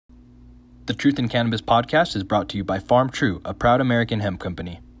The Truth in Cannabis podcast is brought to you by Farm True, a proud American hemp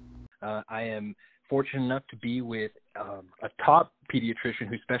company. I am fortunate enough to be with a top pediatrician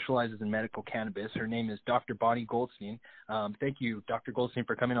who specializes in medical cannabis. Her name is Dr. Bonnie Goldstein. Thank you, Dr. Goldstein,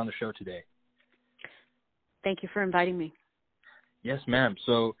 for coming on the show today. Thank you for inviting me. Yes, ma'am.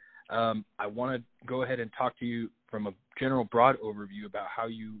 So I want to go ahead and talk to you from a general broad overview about how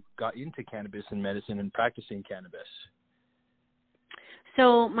you got into cannabis and medicine and practicing cannabis.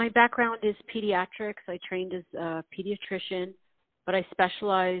 So my background is pediatrics. I trained as a pediatrician, but I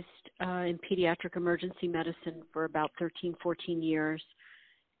specialized in pediatric emergency medicine for about 13, 14 years.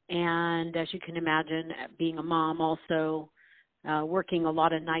 And as you can imagine, being a mom also, working a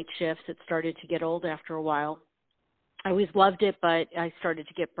lot of night shifts, it started to get old after a while. I always loved it, but I started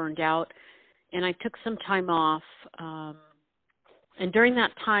to get burned out. And I took some time off. And during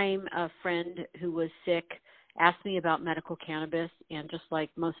that time, a friend who was sick asked me about medical cannabis, and just like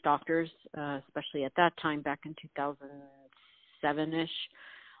most doctors, especially at that time back in 2007-ish,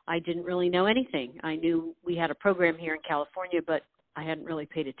 I didn't really know anything. I knew we had a program here in California, but I hadn't really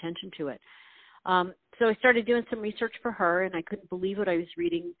paid attention to it. So I started doing some research for her, and I couldn't believe what I was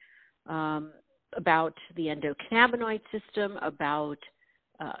reading about the endocannabinoid system, about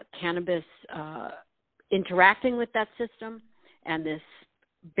cannabis interacting with that system, and this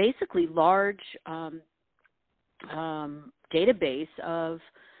basically large database of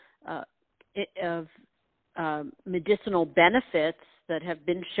medicinal benefits that have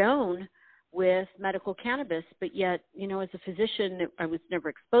been shown with medical cannabis. But yet, you know, as a physician, I was never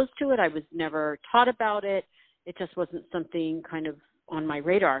exposed to it. I was never taught about it. It just wasn't something kind of on my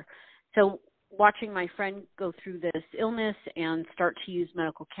radar. So watching my friend go through this illness and start to use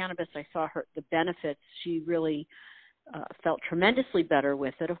medical cannabis, I saw the benefits. She really felt tremendously better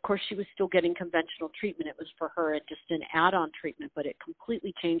with it. Of course, she was still getting conventional treatment. It was for her just an add-on treatment, but it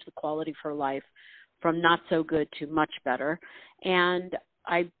completely changed the quality of her life from not so good to much better. And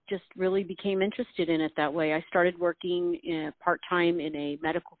I just really became interested in it that way. I started working part-time in a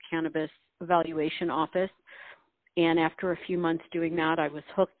medical cannabis evaluation office. And after a few months doing that, I was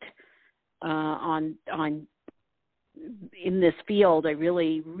hooked in this field. I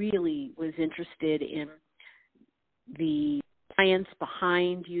really, really was interested in the science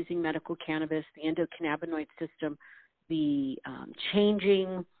behind using medical cannabis, the endocannabinoid system, the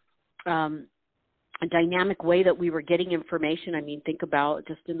changing dynamic way that we were getting information. I mean, think about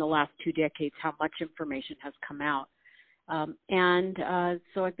just in the last 2 decades how much information has come out.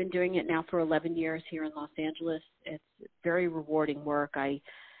 So I've been doing it now for 11 years here in Los Angeles. It's very rewarding work. I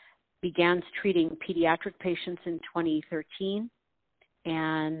began treating pediatric patients in 2013,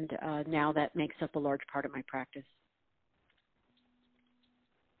 and now that makes up a large part of my practice.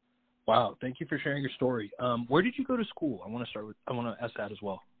 Wow, thank you for sharing your story. Where did you go to school? I want to ask that as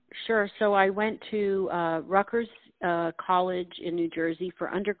well. Sure. So I went to Rutgers College in New Jersey for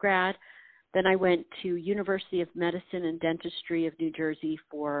undergrad. Then I went to University of Medicine and Dentistry of New Jersey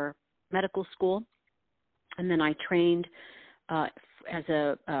for medical school. And then I trained as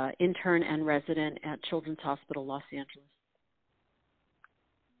a intern and resident at Children's Hospital Los Angeles.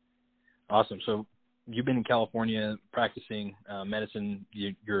 Awesome. So you've been in California practicing medicine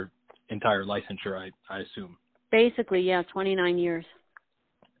your entire licensure, I assume. Basically, yeah, 29 years.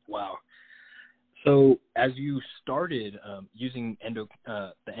 Wow. So as you started using the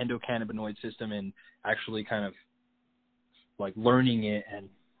endocannabinoid system and actually kind of like learning it, and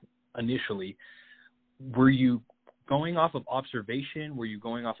initially, were you going off of observation? Were you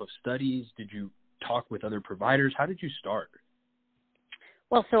going off of studies? Did you talk with other providers? How did you start?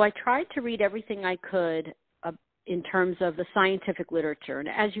 Well, so I tried to read everything I could in terms of the scientific literature. And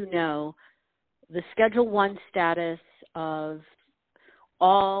as you know, the Schedule I status of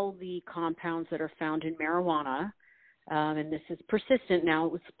all the compounds that are found in marijuana, and this is persistent now.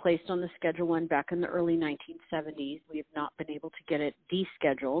 It was placed on the Schedule I back in the early 1970s. We have not been able to get it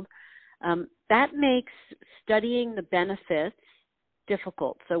descheduled. That makes studying the benefits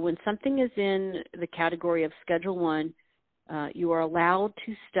difficult. So when something is in the category of Schedule I, you are allowed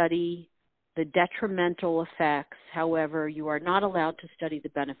to study the detrimental effects. However, you are not allowed to study the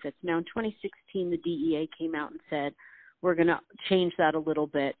benefits. Now, in 2016, the DEA came out and said, we're going to change that a little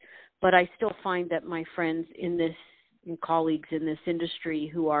bit. But I still find that my friends and colleagues in this industry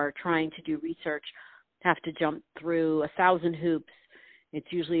who are trying to do research have to jump through 1,000 hoops.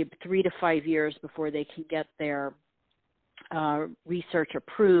 It's usually 3 to 5 years before they can get their research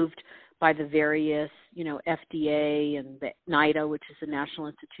approved by the various, FDA and the NIDA, which is the National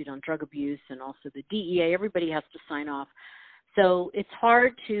Institute on Drug Abuse, and also the DEA. Everybody has to sign off. So it's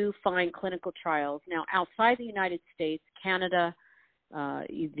hard to find clinical trials. Now, outside the United States, Canada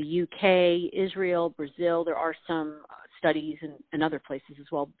the UK, Israel, Brazil. There are some studies in other places as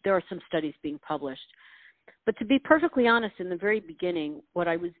well. There are some studies being published. But to be perfectly honest, in the very beginning, what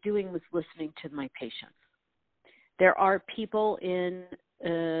I was doing was listening to my patients. There are people in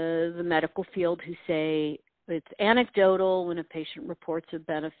the medical field who say it's anecdotal when a patient reports a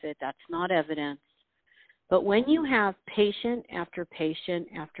benefit. That's not evidence. But when you have patient after patient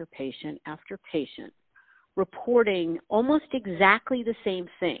after patient after patient reporting almost exactly the same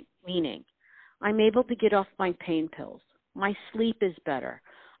thing, meaning I'm able to get off my pain pills, my sleep is better,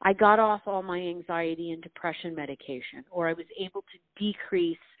 I got off all my anxiety and depression medication, or I was able to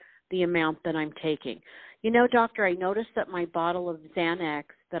decrease the amount that I'm taking. You know, doctor, I noticed that my bottle of Xanax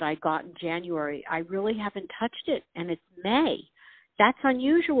that I got in January, I really haven't touched it, and it's May. That's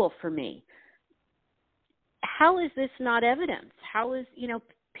unusual for me. How is this not evidence? How is,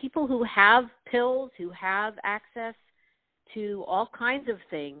 people who have pills, who have access to all kinds of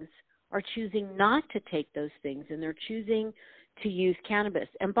things are choosing not to take those things, and they're choosing to use cannabis.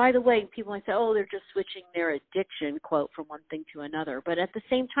 And by the way, people might say, oh, they're just switching their addiction, quote, from one thing to another. But at the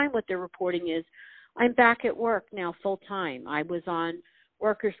same time, what they're reporting is, I'm back at work now full time. I was on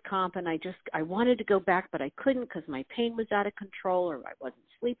workers' comp, and I wanted to go back, but I couldn't because my pain was out of control, or I wasn't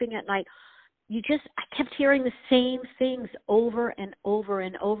sleeping at night. I kept hearing the same things over and over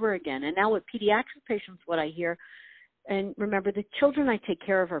and over again. And now with pediatric patients, what I hear, and remember, the children I take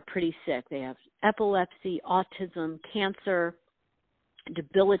care of are pretty sick. They have epilepsy, autism, cancer,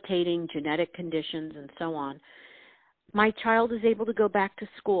 debilitating genetic conditions, and so on. My child is able to go back to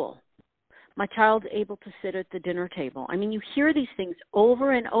school. My child is able to sit at the dinner table. I mean, you hear these things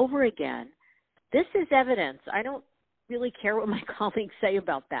over and over again. This is evidence. I don't really care what my colleagues say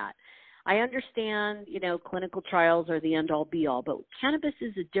about that. I understand, clinical trials are the end-all, be-all, but cannabis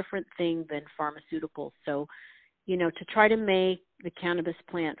is a different thing than pharmaceuticals. So, to try to make the cannabis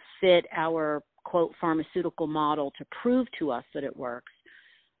plant fit our, quote, pharmaceutical model to prove to us that it works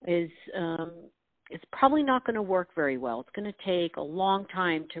is it's probably not going to work very well. It's going to take a long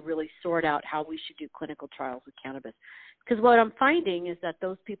time to really sort out how we should do clinical trials with cannabis. Because what I'm finding is that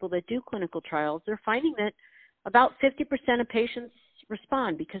those people that do clinical trials, they're finding that about 50% of patients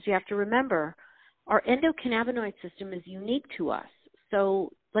respond, because you have to remember our endocannabinoid system is unique to us.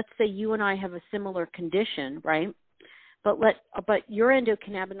 So let's say you and I have a similar condition, right? But your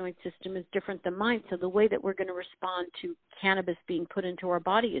endocannabinoid system is different than mine, so the way that we're going to respond to cannabis being put into our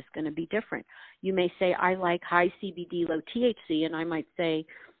body is going to be different. You may say, I like high CBD, low THC, and I might say,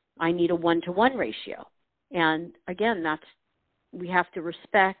 I need a 1-to-1 ratio. And again, we have to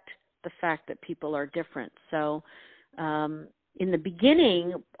respect the fact that people are different. So in the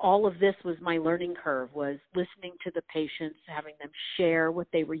beginning, all of this was my learning curve, was listening to the patients, having them share what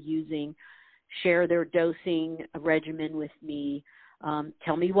they were using, share their dosing regimen with me,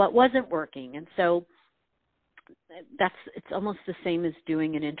 tell me what wasn't working. And so it's almost the same as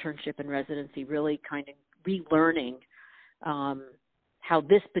doing an internship and residency, really kind of relearning how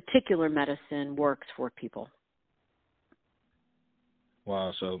this particular medicine works for people.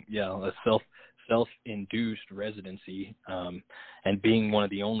 Wow. So yeah, a self-induced residency, and being one of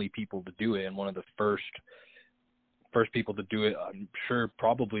the only people to do it, and one of the first people to do it, I'm sure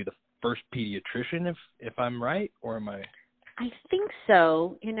probably the first pediatrician, if I'm right, or am I? I think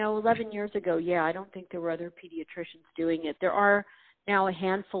so. 11 years ago, yeah, I don't think there were other pediatricians doing it. There are now a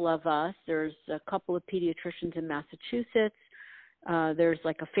handful of us. There's a couple of pediatricians in Massachusetts. There's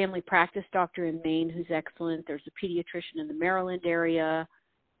like a family practice doctor in Maine who's excellent. There's a pediatrician in the Maryland area.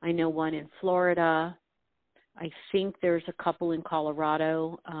 I know one in Florida. I think there's a couple in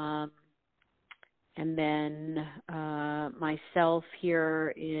Colorado. And then myself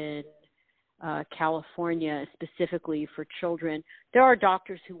here in California, specifically for children. There are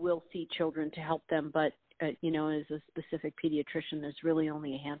doctors who will see children to help them, but, as a specific pediatrician, there's really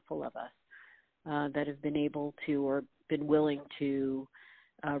only a handful of us that have been able to or been willing to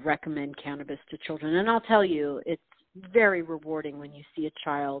recommend cannabis to children. And I'll tell you, it's very rewarding when you see a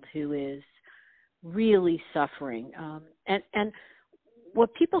child who is really suffering. And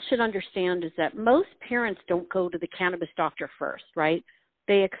what people should understand is that most parents don't go to the cannabis doctor first, right?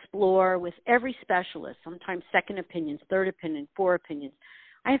 They explore with every specialist, sometimes second opinions, third opinion, four opinions.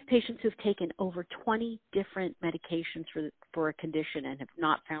 I have patients who've taken over 20 different medications for a condition and have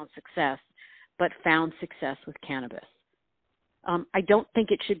not found success, but found success with cannabis. I don't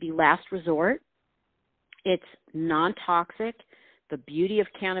think it should be last resort. It's non-toxic. The beauty of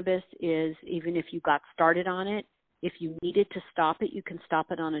cannabis is even if you got started on it, if you needed to stop it, you can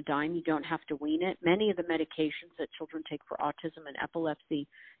stop it on a dime. You don't have to wean it. Many of the medications that children take for autism and epilepsy,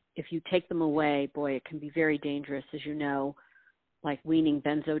 if you take them away, boy, it can be very dangerous. As you know, like weaning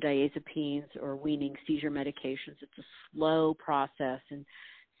benzodiazepines or weaning seizure medications. It's a slow process.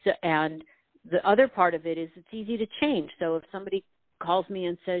 And the other part of it is it's easy to change. So if somebody calls me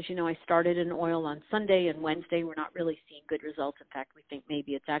and says, I started an oil on Sunday and Wednesday we're not really seeing good results. In fact, we think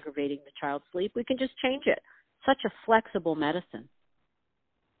maybe it's aggravating the child's sleep, we can just change it. Such a flexible medicine.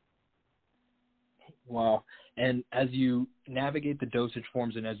 Wow. And as you navigate the dosage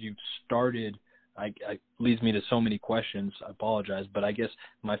forms and as you've started, I leads me to so many questions. I apologize. But I guess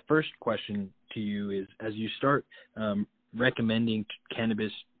my first question to you is, as you start recommending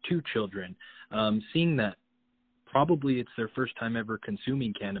cannabis to children, seeing that probably it's their first time ever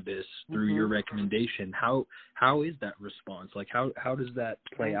consuming cannabis through your recommendation, how is that response? Like, how does that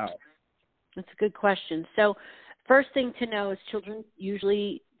play out? That's a good question. So first thing to know is children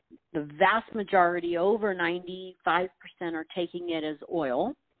usually, the vast majority, over 95%, are taking it as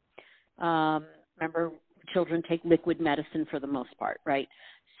oil. Remember, children take liquid medicine for the most part, right?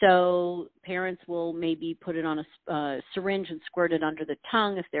 So parents will maybe put it on a syringe and squirt it under the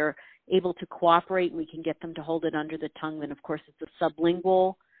tongue. If they're able to cooperate and we can get them to hold it under the tongue, then of course it's a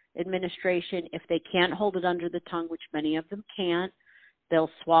sublingual administration. If they can't hold it under the tongue, which many of them can't,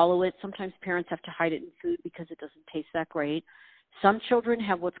 they'll swallow it. Sometimes parents have to hide it in food because it doesn't taste that great. Some children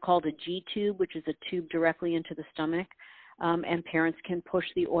have what's called a G-tube, which is a tube directly into the stomach, and parents can push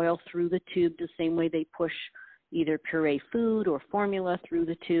the oil through the tube the same way they push either puree food or formula through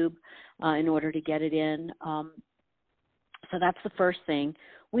the tube in order to get it in. So that's the first thing.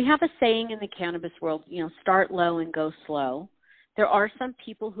 We have a saying in the cannabis world, start low and go slow. There are some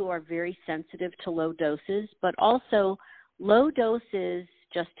people who are very sensitive to low doses, but also low doses,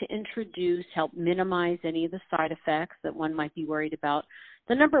 just to introduce, help minimize any of the side effects that one might be worried about.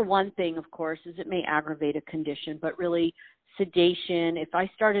 The number one thing, of course, is it may aggravate a condition, but really sedation. If I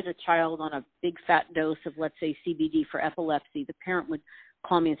started a child on a big fat dose of, let's say, CBD for epilepsy, the parent would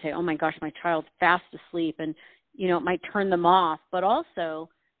call me and say, oh my gosh, my child's fast asleep, and it might turn them off. But also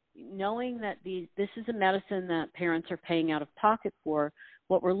knowing that this is a medicine that parents are paying out of pocket for,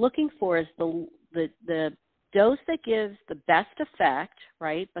 what we're looking for is the dose that gives the best effect,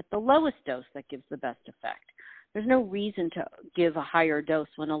 right, but the lowest dose that gives the best effect. There's no reason to give a higher dose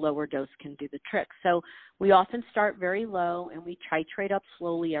when a lower dose can do the trick. So we often start very low and we titrate up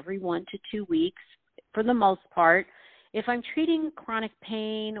slowly every 1 to 2 weeks for the most part. If I'm treating chronic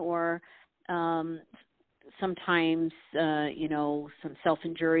pain or sometimes, some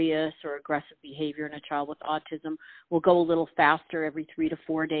self-injurious or aggressive behavior in a child with autism, we'll go a little faster every 3 to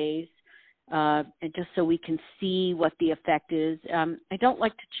 4 days. And just so we can see what the effect is. I don't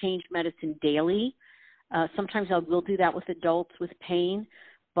like to change medicine daily. Sometimes I will do that with adults with pain,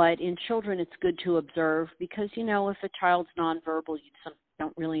 but in children it's good to observe because, if a child's nonverbal, you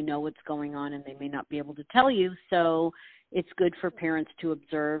don't really know what's going on and they may not be able to tell you. So it's good for parents to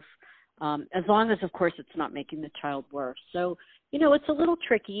observe, as long as, of course, it's not making the child worse. So, it's a little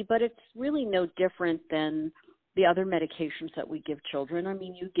tricky, but it's really no different than the other medications that we give children. I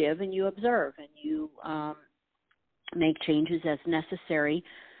mean, you give and you observe and you make changes as necessary.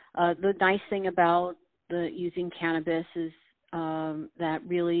 The nice thing about using cannabis is that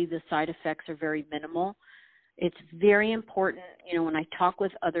really the side effects are very minimal. It's very important, when I talk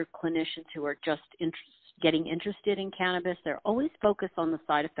with other clinicians who are just getting interested in cannabis, they're always focused on the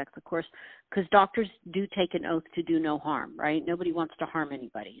side effects, of course, because doctors do take an oath to do no harm, right? Nobody wants to harm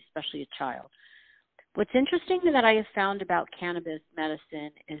anybody, especially a child. What's interesting that I have found about cannabis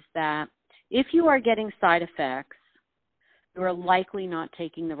medicine is that if you are getting side effects, you are likely not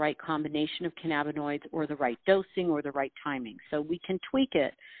taking the right combination of cannabinoids or the right dosing or the right timing. So we can tweak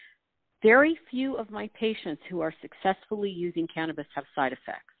it. Very few of my patients who are successfully using cannabis have side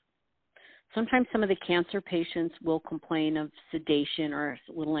effects. Sometimes some of the cancer patients will complain of sedation or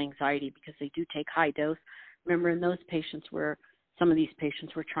a little anxiety because they do take high dose. Remember, in those patients some of these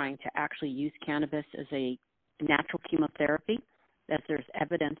patients were trying to actually use cannabis as a natural chemotherapy, as there's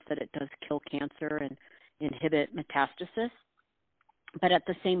evidence that it does kill cancer and inhibit metastasis. But at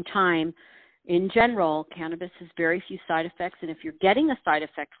the same time, in general, cannabis has very few side effects, and if you're getting a side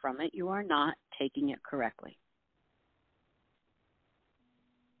effect from it, you are not taking it correctly.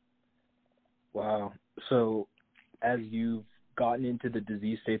 Wow. So as you've gotten into the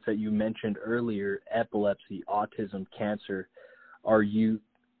disease states that you mentioned earlier, epilepsy, autism, cancer, you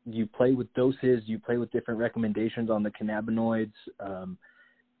play with doses, you play with different recommendations on the cannabinoids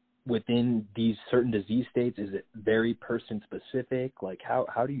within these certain disease states? Is it very person specific? Like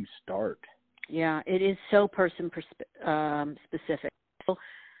how do you start? Yeah, it is so person specific. So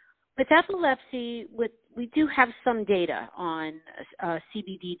with epilepsy, we do have some data on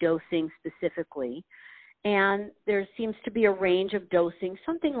CBD dosing specifically. And there seems to be a range of dosing,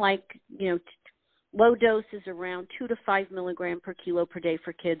 something like, low dose is around 2 to 5 milligram per kilo per day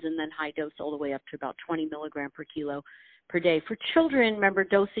for kids, and then high dose all the way up to about 20 milligram per kilo per day. For children, remember,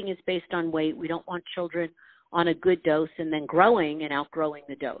 dosing is based on weight. We don't want children on a good dose and then growing and outgrowing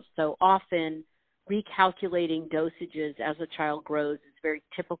the dose. So often recalculating dosages as a child grows is a very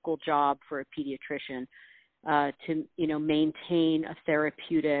typical job for a pediatrician to, maintain a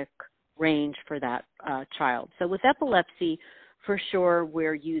therapeutic range for that child. So with epilepsy, for sure,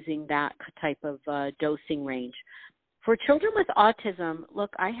 we're using that type of dosing range. For children with autism,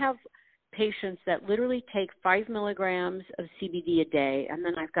 look, I have patients that literally take 5 milligrams of CBD a day, and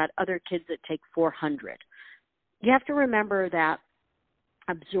then I've got other kids that take 400. You have to remember that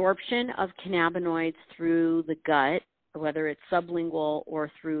absorption of cannabinoids through the gut, whether it's sublingual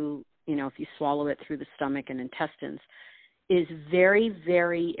or through, if you swallow it through the stomach and intestines, is very,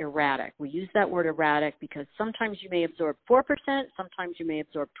 very erratic. We use that word erratic because sometimes you may absorb 4%, sometimes you may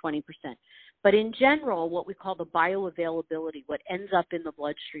absorb 20%. But in general, what we call the bioavailability, what ends up in the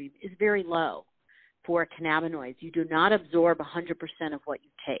bloodstream, is very low for cannabinoids. You do not absorb 100% of what you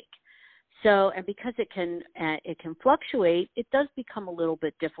take. So, and because it can fluctuate, it does become a little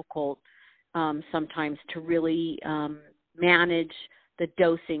bit difficult sometimes to really manage the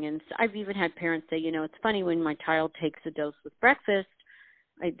dosing. And I've even had parents say, it's funny when my child takes a dose with breakfast,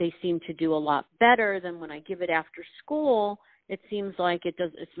 they seem to do a lot better than when I give it after school. It seems like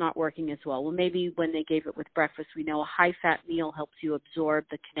it's not working as well. Well, maybe when they gave it with breakfast, we know a high-fat meal helps you absorb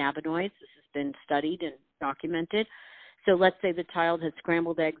the cannabinoids. This has been studied and documented. So let's say the child has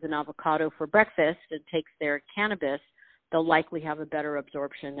scrambled eggs and avocado for breakfast and takes their cannabis, they'll likely have a better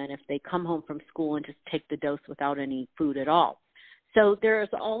absorption than if they come home from school and just take the dose without any food at all. So there's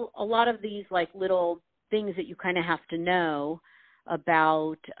a lot of these like little things that you kind of have to know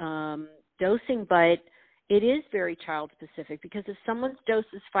about dosing, but it is very child specific, because if someone's dose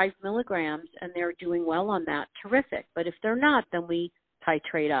is 5 milligrams and they're doing well on that, terrific. But if they're not, then we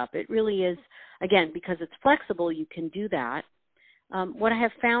titrate up. It really is, again, because it's flexible, you can do that. What I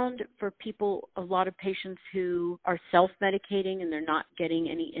have found for people, a lot of patients who are self-medicating and they're not getting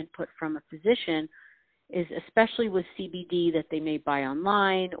any input from a physician, is especially with CBD that they may buy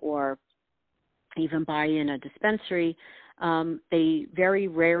online or even buy in a dispensary, they very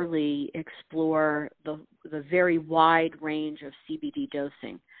rarely explore the very wide range of CBD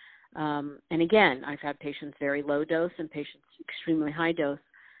dosing. And again, I've had patients very low dose and patients extremely high dose.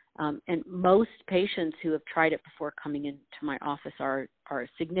 And most patients who have tried it before coming into my office are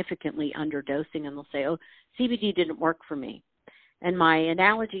significantly underdosing, and they'll say, oh, CBD didn't work for me. And my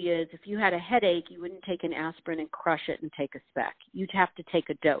analogy is, if you had a headache, you wouldn't take an aspirin and crush it and take a speck. You'd have to take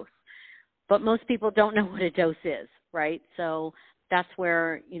a dose. But most people don't know what a dose is, right? So that's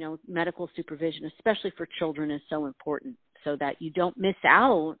where, medical supervision, especially for children, is so important, so that you don't miss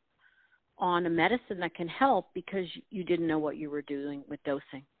out on a medicine that can help because you didn't know what you were doing with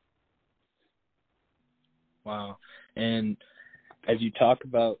dosing. Wow. And as you talk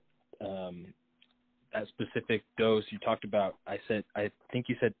about that specific dose, you talked about, I think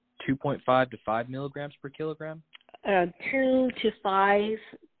you said 2.5 to 5 milligrams per kilogram? 2 to 5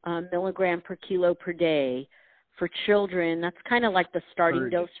 milligram per kilo per day for children. That's kind of like the starting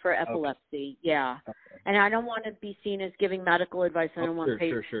dose for epilepsy. Okay. Yeah. Okay. And I don't want to be seen as giving medical advice. I don't want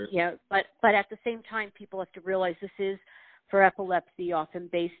patients. Sure. Yeah. But at the same time, people have to realize this is for epilepsy, often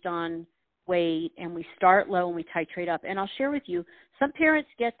based on weight, and we start low and we titrate up. And I'll share with you, some parents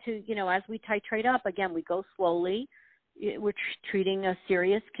get to, as we titrate up, again, we go slowly. We're treating a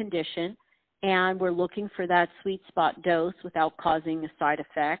serious condition, and we're looking for that sweet spot dose without causing side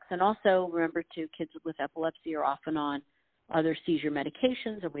effects. And also remember, too, kids with epilepsy are often on other seizure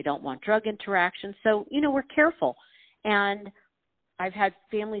medications, and we don't want drug interactions. So, we're careful. And I've had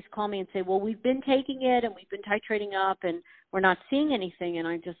families call me and say, well, we've been taking it and we've been titrating up and we're not seeing anything. And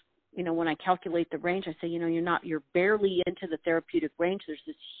I just, when I calculate the range, I say, you're barely into the therapeutic range. There's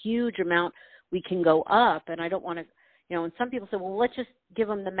this huge amount we can go up. And I don't want to, and some people say, well, let's just give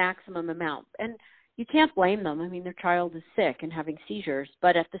them the maximum amount. And you can't blame them. I mean, their child is sick and having seizures.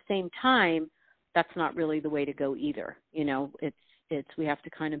 But at the same time, that's not really the way to go either. We have to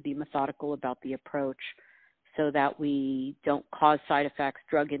kind of be methodical about the approach so that we don't cause side effects,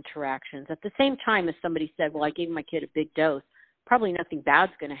 drug interactions. At the same time, as somebody said, well, I gave my kid a big dose, probably nothing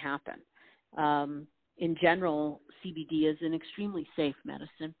bad's going to happen. In general, CBD is an extremely safe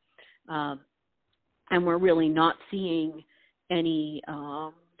medicine. And we're really not seeing any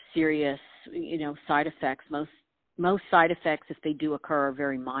serious, side effects. Most side effects, if they do occur, are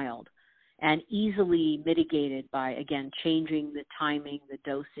very mild and easily mitigated by, again, changing the timing, the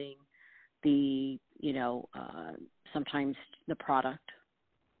dosing, the sometimes the product.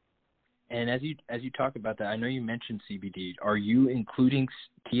 And as you talk about that, I know you mentioned CBD. Are you including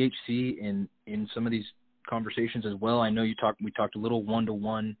THC in some of these conversations as well? I know we talked a little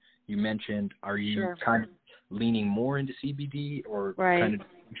 1-to-1. You mentioned, are you Sure. kind of leaning more into CBD or Right. kind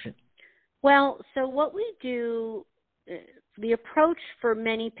of? Well, so what we do, the approach for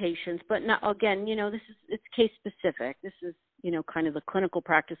many patients, but not, again, it's case specific. This is, kind of the clinical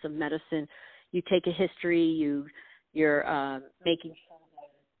practice of medicine. You take a history, you're making sure that,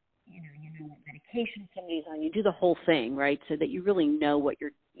 you know what medication somebody's on. You do the whole thing, right? So that you really know what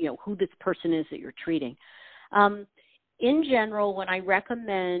who this person is that you're treating. In general, when I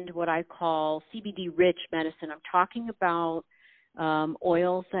recommend what I call CBD-rich medicine, I'm talking about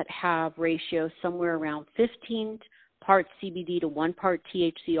oils that have ratios somewhere around 15 parts CBD to 1 part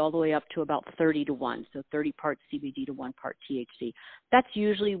THC, all the way up to about 30-to-1, so 30 parts CBD to 1 part THC. That's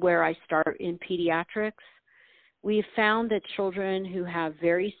usually where I start in pediatrics. We've found that children who have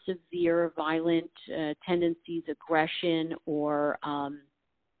very severe violent tendencies, aggression, or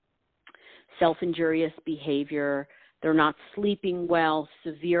self-injurious behavior, they're not sleeping well,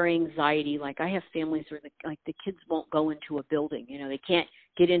 severe anxiety. Like I have families where the kids won't go into a building. They can't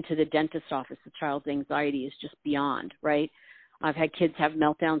get into the dentist's office. The child's anxiety is just beyond, right? I've had kids have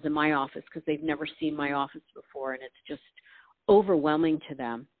meltdowns in my office because they've never seen my office before, and it's just overwhelming to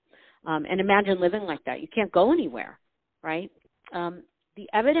them. And imagine living like that. You can't go anywhere, right? The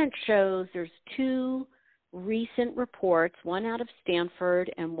evidence shows there's 2 recent reports, one out of Stanford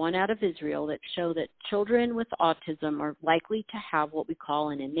and one out of Israel, that show that children with autism are likely to have what we call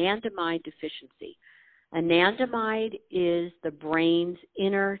an anandamide deficiency. Anandamide is the brain's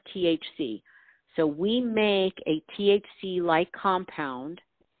inner THC. So we make a THC-like compound,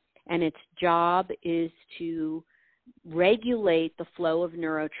 and its job is to regulate the flow of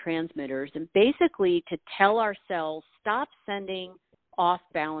neurotransmitters and basically to tell our cells, stop sending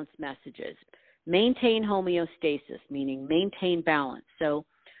off-balance messages. Maintain homeostasis, meaning maintain balance. So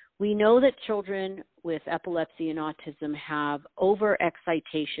we know that children with epilepsy and autism have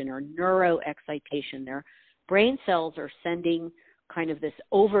overexcitation or neuroexcitation. Their brain cells are sending kind of this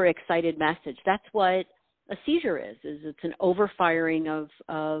overexcited message. That's what a seizure is it's an overfiring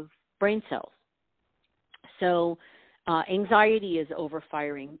of brain cells. So anxiety is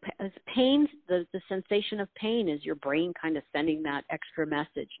overfiring. Pain, the sensation of pain is your brain kind of sending that extra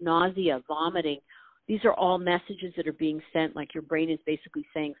message. Nausea, vomiting, these are all messages that are being sent, like your brain is basically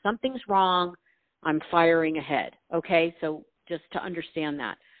saying, something's wrong, I'm firing ahead. Okay, so just to understand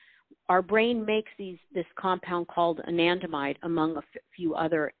that. Our brain makes this compound called anandamide among a few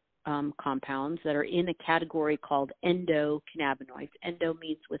other compounds that are in a category called endocannabinoids. Endo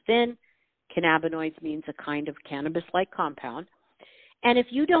means within. Cannabinoids means a kind of cannabis-like compound. And if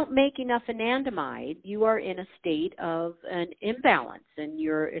you don't make enough anandamide, you are in a state of an imbalance, and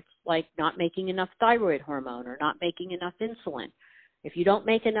it's like not making enough thyroid hormone or not making enough insulin. If you don't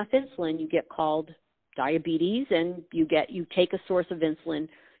make enough insulin, you get called diabetes, and you take a source of insulin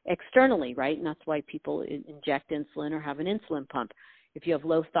externally, right? And that's why people inject insulin or have an insulin pump. If you have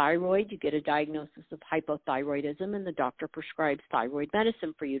low thyroid, you get a diagnosis of hypothyroidism, and the doctor prescribes thyroid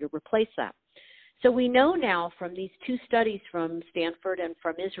medicine for you to replace that. So we know now from these 2 studies from Stanford and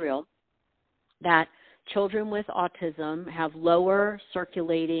from Israel that children with autism have lower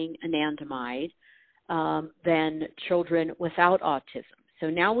circulating anandamide than children without autism. So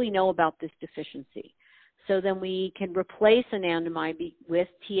now we know about this deficiency. So then we can replace anandamide with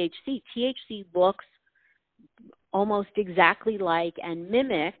THC. THC looks almost exactly like and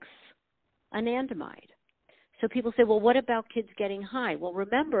mimics anandamide. So people say, well, what about kids getting high? Well,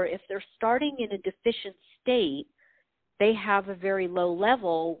 remember, if they're starting in a deficient state, they have a very low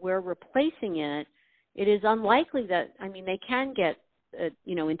level. We're replacing it. It is unlikely that, they can get,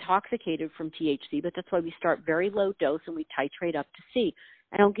 intoxicated from THC, but that's why we start very low dose and we titrate up to C.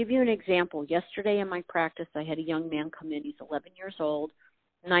 And I'll give you an example. Yesterday in my practice, I had a young man come in. He's 11 years old,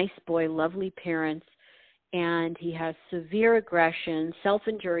 nice boy, lovely parents. And he has severe aggression,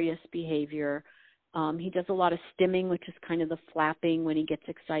 self-injurious behavior. He does a lot of stimming, which is kind of the flapping when he gets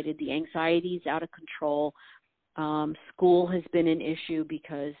excited. The anxiety is out of control. School has been an issue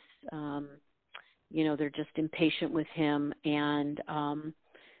because, they're just impatient with him. And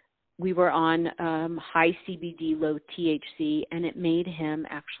we were on high CBD, low THC, and it made him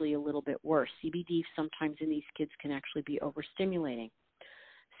actually a little bit worse. CBD sometimes in these kids can actually be overstimulating.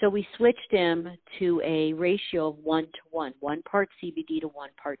 So we switched him to a ratio of 1-to-1, 1 part CBD to 1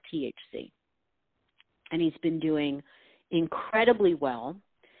 part THC. And he's been doing incredibly well.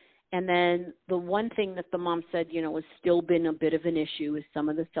 And then the one thing that the mom said, has still been a bit of an issue is some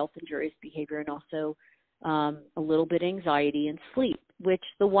of the self-injurious behavior and also a little bit anxiety and sleep, which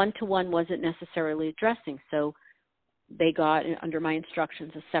the one-to-one wasn't necessarily addressing. So they got, under my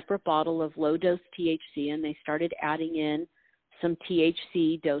instructions, a separate bottle of low-dose THC, and they started adding in some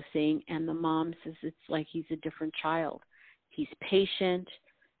THC dosing, and the mom says it's like he's a different child. He's patient.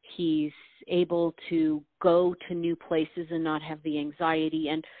 He's able to go to new places and not have the anxiety.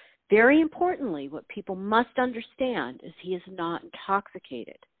 And very importantly, what people must understand is he is not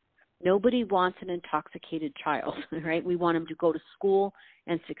intoxicated. Nobody wants an intoxicated child, right? We want him to go to school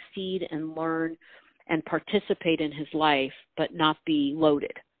and succeed and learn and participate in his life, but not be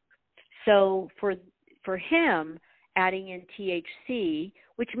loaded. So for him, adding in THC,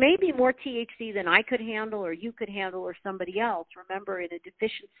 which may be more THC than I could handle or you could handle or somebody else. Remember, in a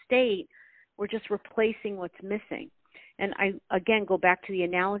deficient state, we're just replacing what's missing. And I, again, go back to the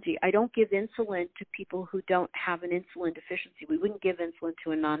analogy. I don't give insulin to people who don't have an insulin deficiency. We wouldn't give insulin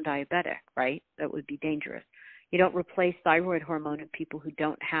to a non-diabetic, right? That would be dangerous. You don't replace thyroid hormone in people who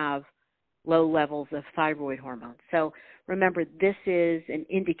don't have low levels of thyroid hormone. So remember, this is an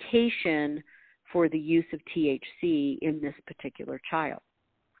indication for the use of THC in this particular child.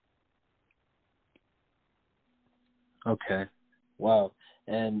 Okay. Wow.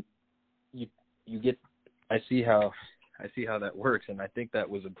 And you get, I see how that works, and I think that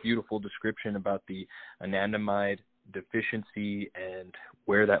was a beautiful description about the anandamide deficiency and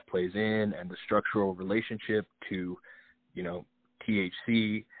where that plays in and the structural relationship to,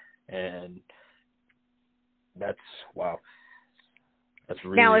 THC, and that's, wow. That's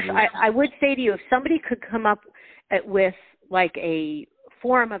really, now, if really I would say to you, if somebody could come up with like a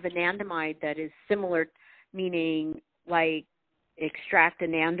form of anandamide that is similar, meaning like extract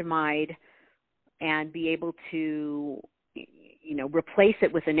anandamide and be able to, replace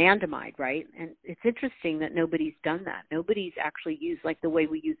it with anandamide, right? And it's interesting that nobody's done that. Nobody's actually used like the way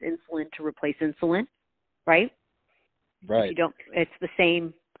we use insulin to replace insulin, right? right. It's the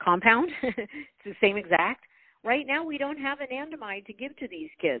same compound. It's the same exact. Right now, we don't have anandamide to give to these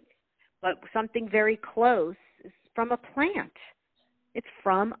kids, but something very close is from a plant. It's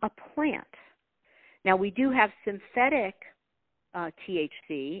from a plant. Now, we do have synthetic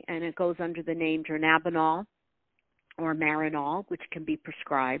THC, and it goes under the name dronabinol or Marinol, which can be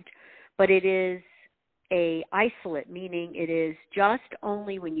prescribed, but it is a isolate, meaning it is just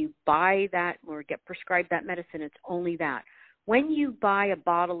only when you buy that or get prescribed that medicine, it's only that. When you buy a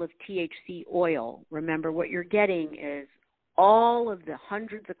bottle of THC oil, remember what you're getting is all of the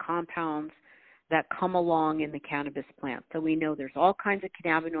hundreds of compounds that come along in the cannabis plant. So we know there's all kinds of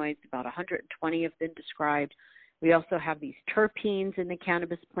cannabinoids, about 120 have been described. We also have these terpenes in the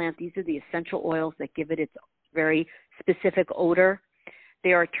cannabis plant. These are the essential oils that give it its very specific odor.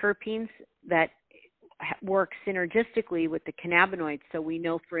 There are terpenes that work synergistically with the cannabinoids. So we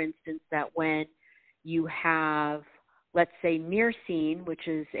know, for instance, that when you have, let's say, myrcene, which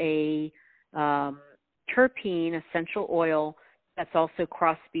is a terpene essential oil that's also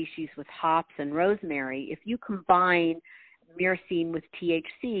cross-species with hops and rosemary, if you combine myrcene with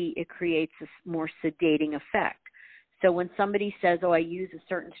THC, it creates a more sedating effect. So when somebody says, I use a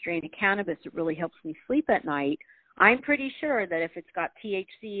certain strain of cannabis, it really helps me sleep at night, I'm pretty sure that if it's got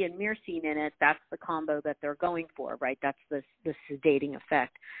THC and myrcene in it, that's the combo that they're going for, right? That's the sedating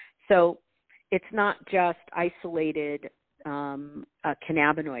effect. So it's not just isolated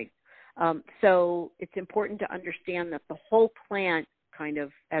cannabinoid. So it's important to understand that the whole plant, kind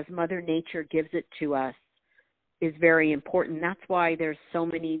of as Mother Nature gives it to us, is very important. That's why there's so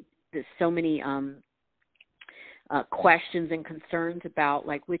many questions and concerns about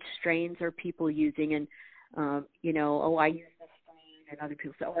like which strains are people using, and I use this strain, and other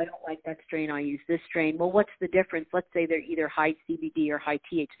people say, I don't like that strain, I use this strain. Well, what's the difference? Let's say they're either high CBD or high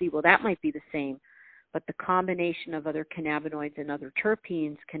THC. Well, that might be the same, but the combination of other cannabinoids and other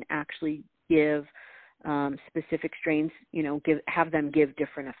terpenes can actually give specific strains, have them give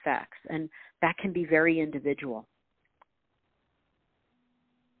different effects, and that can be very individual.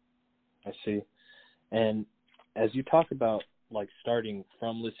 I see. And as you talk about like starting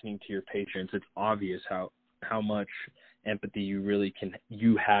from listening to your patients, it's obvious how much empathy you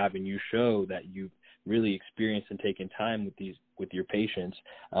have, and you show that you've really experienced and taken time with your patients.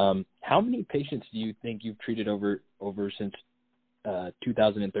 How many patients do you think you've treated over since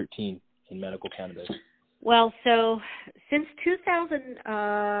 2013 in medical cannabis? Well, so since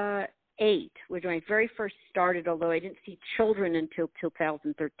 2008, when I very first started, although I didn't see children until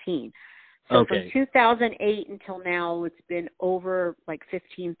 2013. So okay. From 2008 until now, it's been over like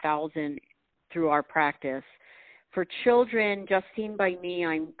 15,000 through our practice For children, just seen by me,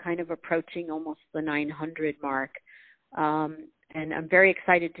 I'm kind of approaching almost the 900 mark. And I'm very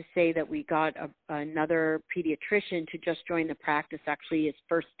excited to say that we got another pediatrician to just join the practice. Actually, his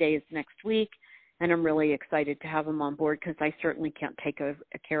first day is next week, and I'm really excited to have him on board because I certainly can't take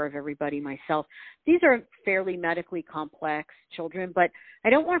care of everybody myself. These are fairly medically complex children, but I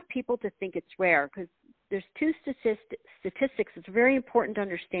don't want people to think it's rare because there's two statistics that's very important to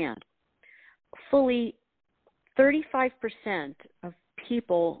understand. Fully 35% of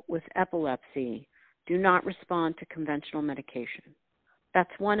people with epilepsy do not respond to conventional medication.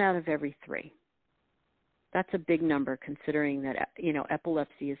 That's 1 out of every 3. That's a big number considering that,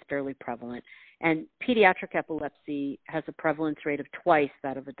 epilepsy is fairly prevalent. And pediatric epilepsy has a prevalence rate of twice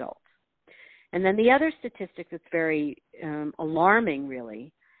that of adults. And then the other statistic that's very alarming,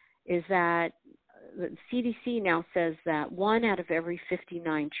 really, is that the CDC now says that 1 out of every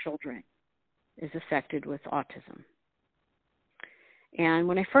 59 children is affected with autism. And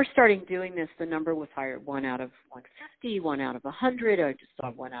when I first started doing this, the number was higher, 1 out of 150, 1 out of 100. I just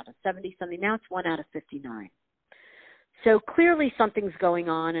saw 1 out of 70-something. Now it's 1 out of 59. So clearly something's going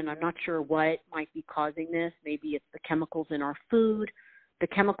on, and I'm not sure what might be causing this. Maybe it's the chemicals in our food, the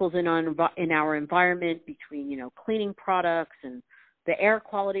chemicals in our environment between, cleaning products and the air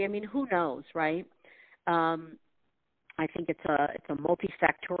quality. I mean, who knows, right? I think it's a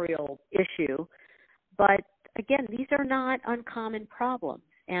multifactorial issue. But again, these are not uncommon problems.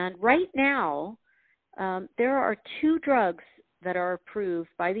 And right now, there are 2 drugs that are approved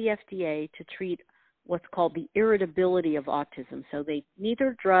by the FDA to treat what's called the irritability of autism. So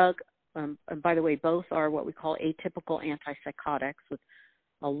neither drug, and by the way, both are what we call atypical antipsychotics with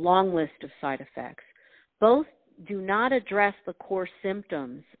a long list of side effects. Both do not address the core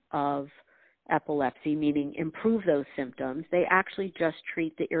symptoms of epilepsy, meaning improve those symptoms. They actually just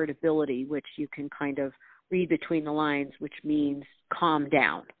treat the irritability, which you can kind of read between the lines, which means calm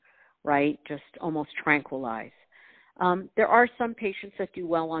down, right? Just almost tranquilize. There are some patients that do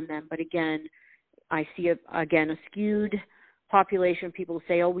well on them, but again, I see a skewed population. People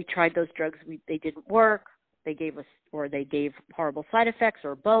say, "Oh, we tried those drugs, they didn't work. They gave horrible side effects,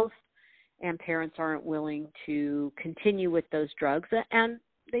 or both," and parents aren't willing to continue with those drugs, and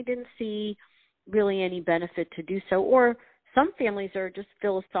they didn't see really any benefit to do so. Or some families are just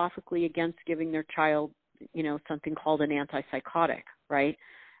philosophically against giving their child, something called an antipsychotic, right?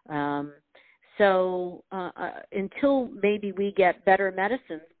 So until maybe we get better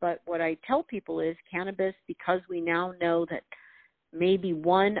medicines, but what I tell people is cannabis, because we now know that maybe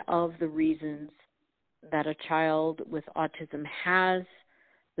one of the reasons that a child with autism has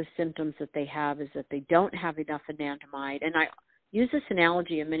the symptoms that they have is that they don't have enough anandamide. And I use this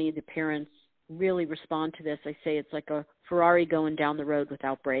analogy, and many of the parents really respond to this. I say it's like a Ferrari going down the road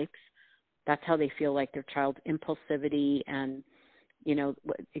without brakes. That's how they feel like their child's impulsivity and,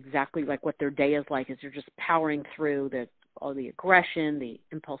 exactly like what their day is like is they're just powering through all the aggression, the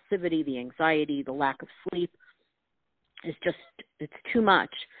impulsivity, the anxiety, the lack of sleep. It's too much.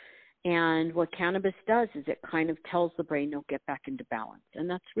 And what cannabis does is it kind of tells the brain, no, get back into balance. And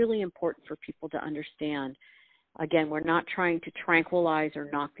that's really important for people to understand. Again, we're not trying to tranquilize or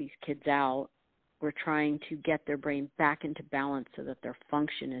knock these kids out. We're trying to get their brain back into balance so that their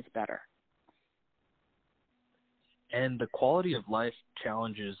function is better. And the quality of life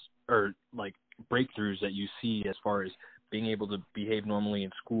challenges or like breakthroughs that you see as far as being able to behave normally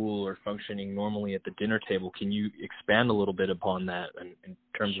in school or functioning normally at the dinner table, can you expand a little bit upon that in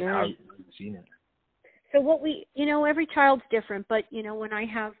terms Sure. of how you've seen it? So every child's different, but, when I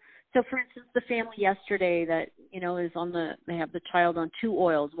have, so for instance, the family yesterday that, is they have the child on 2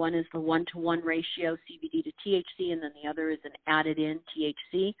 oils. One is the 1-to-1 ratio CBD to THC, and then the other is an added in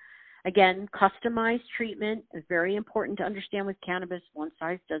THC. Again, customized treatment is very important to understand with cannabis. One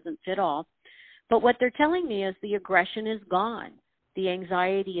size doesn't fit all. But what they're telling me is the aggression is gone. The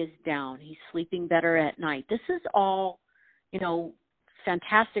anxiety is down. He's sleeping better at night. This is all,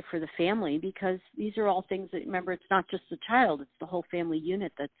 fantastic for the family because these are all things that, remember, it's not just the child, it's the whole family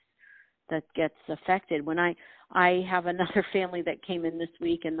unit that gets affected. When I have another family that came in this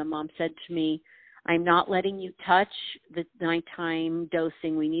week and the mom said to me, "I'm not letting you touch the nighttime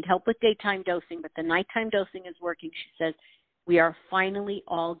dosing. We need help with daytime dosing, but the nighttime dosing is working." She says, "We are finally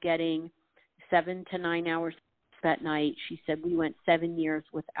all getting 7 to 9 hours that night." She said, "We went 7 years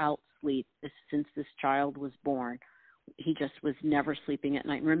without sleep since this child was born. He just was never sleeping at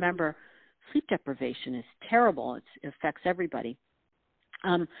night." And remember, sleep deprivation is terrible. It affects everybody.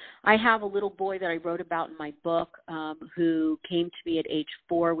 I have a little boy that I wrote about in my book who came to me at age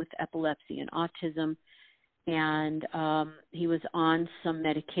 4 with epilepsy and autism, and he was on some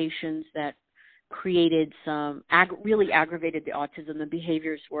medications that created some, really aggravated the autism. The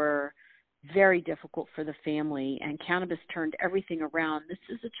behaviors were very difficult for the family, and cannabis turned everything around. This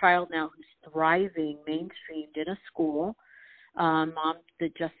is a child now who's thriving, mainstreamed in a school. Mom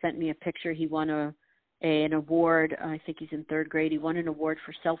that just sent me a picture. He won an award. I think he's in third grade. He won an award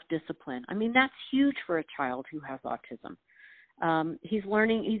for self-discipline. I mean, that's huge for a child who has autism. He's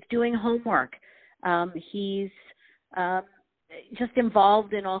learning. He's doing homework. He's just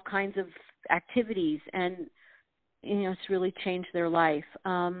involved in all kinds of activities, and it's really changed their life.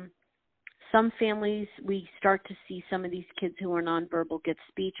 Some families, we start to see some of these kids who are nonverbal get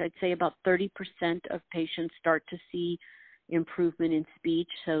speech. I'd say about 30% of patients start to see improvement in speech.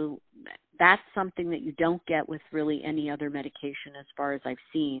 So that's something that you don't get with really any other medication as far as I've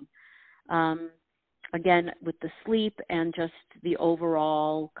seen. Again, with the sleep and just the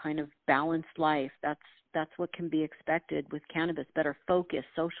overall kind of balanced life, that's what can be expected with cannabis. Better focus,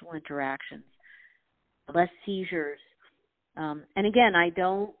 social interactions, less seizures. And again, I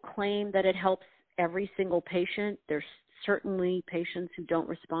don't claim that it helps every single patient. There's certainly patients who don't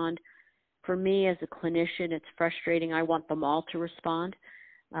respond. For me as a clinician, it's frustrating. I want them all to respond.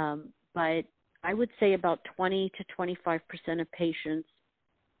 But I would say about 20 to 25% of patients,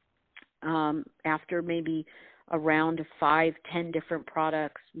 after maybe a round of 5, 10 different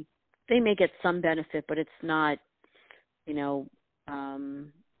products, they may get some benefit, but it's not,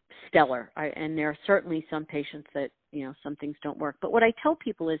 stellar. And there are certainly some patients that, some things don't work. But what I tell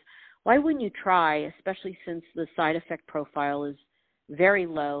people is, why wouldn't you try, especially since the side effect profile is very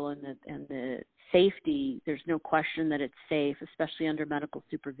low and the safety, there's no question that it's safe, especially under medical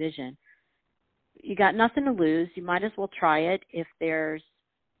supervision. You got nothing to lose. You might as well try it. If there's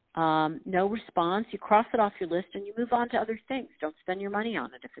no response, you cross it off your list and you move on to other things. Don't spend your money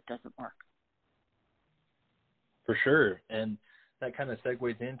on it if it doesn't work. For sure. And that kind of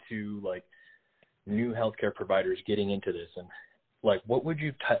segues into new healthcare providers getting into this. And what would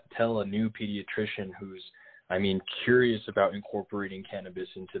you tell a new pediatrician who's, curious about incorporating cannabis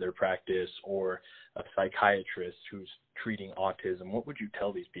into their practice, or a psychiatrist who's treating autism? What would you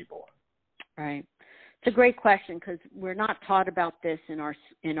tell these people? Right. It's a great question, because we're not taught about this in our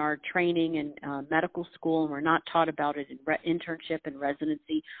training in medical school, and we're not taught about it in internship and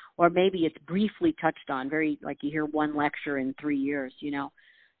residency, or maybe it's briefly touched on, very like you hear one lecture in 3 years,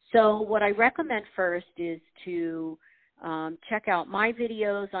 So what I recommend first is to check out my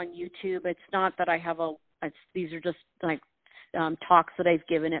videos on YouTube. It's not that I have these are just talks that I've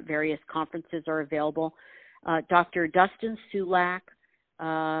given at various conferences are available. Dr. Dustin Sulak,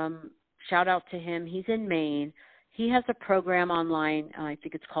 shout out to him. He's in Maine. He has a program online. I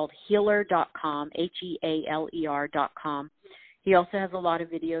think it's called healer.com, HEALER.com. He also has a lot of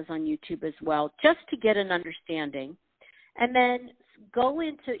videos on YouTube as well, just to get an understanding. And then go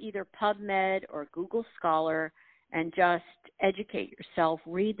into either PubMed or Google Scholar and just educate yourself.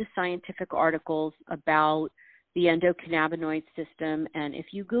 Read the scientific articles about the endocannabinoid system. And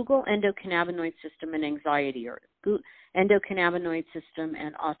if you Google endocannabinoid system and anxiety, or endocannabinoid system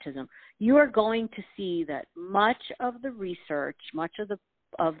and autism, you are going to see that much of the research, much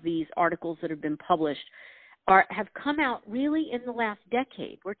of these articles that have been published have come out really in the last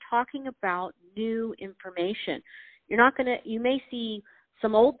decade. We're talking about new information. You may see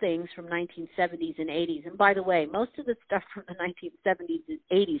some old things from 1970s and 80s. And by the way, most of the stuff from the 1970s and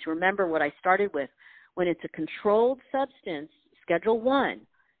 80s, remember what I started with, when it's a controlled substance, Schedule 1,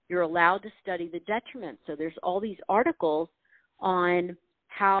 you're allowed to study the detriment. So there's all these articles on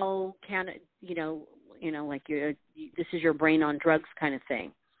how this is your brain on drugs kind of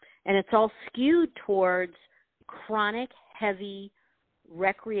thing. And it's all skewed towards chronic, heavy,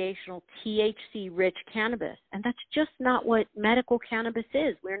 recreational, THC-rich cannabis. And that's just not what medical cannabis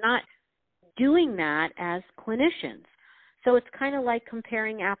is. We're not doing that as clinicians. So it's kind of like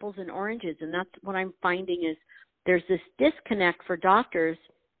comparing apples and oranges. And that's what I'm finding is there's this disconnect for doctors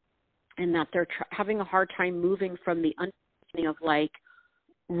in that they're having a hard time moving from the understanding of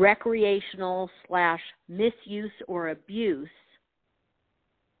recreational / misuse or abuse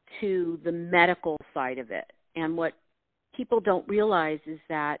to the medical side of it. And what people don't realize is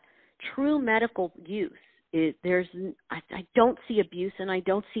that true medical use I don't see abuse, and I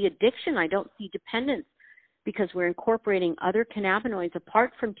don't see addiction. I don't see dependence, because we're incorporating other cannabinoids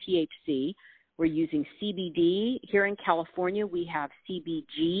apart from THC. We're using CBD. Here in California, we have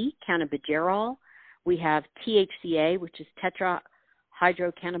CBG, cannabigerol. We have THCA, which is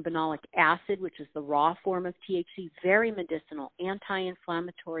tetrahydrocannabinolic acid, which is the raw form of THC, very medicinal,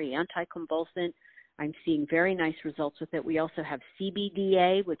 anti-inflammatory, anticonvulsant. I'm seeing very nice results with it. We also have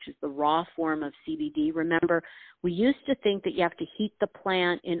CBDA, which is the raw form of CBD. Remember, we used to think that you have to heat the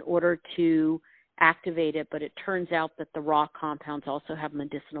plant in order to activate it, but it turns out that the raw compounds also have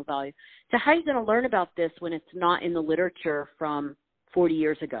medicinal value. So how are you going to learn about this when it's not in the literature from 40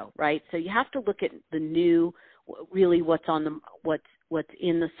 years ago, right? So you have to look at the new, really what's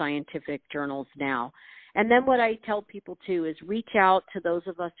in the scientific journals now. And then what I tell people too is reach out to those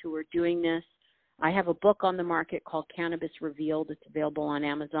of us who are doing this. I have a book on the market called Cannabis Revealed. It's available on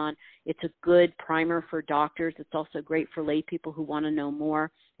Amazon. It's a good primer for doctors. It's also great for lay people who want to know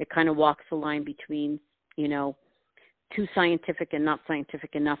more. It kind of walks the line between, too scientific and not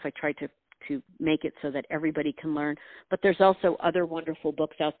scientific enough. I try to make it so that everybody can learn. But there's also other wonderful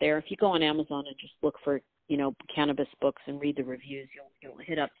books out there. If you go on Amazon and just look for, cannabis books and read the reviews, you'll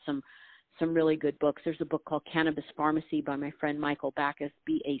hit up some really good books. There's a book called Cannabis Pharmacy by my friend Michael Backus,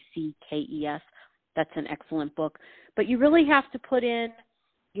 Backes. That's an excellent book. But you really have to put in,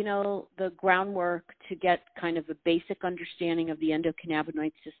 the groundwork to get kind of a basic understanding of the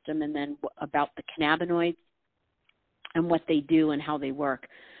endocannabinoid system and then about the cannabinoids and what they do and how they work.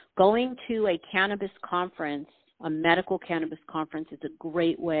 Going to a cannabis conference, a medical cannabis conference, is a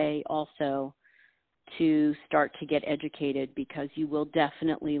great way also to start to get educated, because you will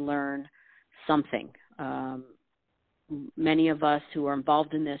definitely learn something. Many of us who are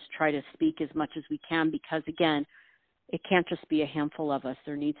involved in this try to speak as much as we can, because, again, it can't just be a handful of us.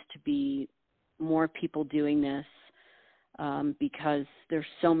 There needs to be more people doing this, because there's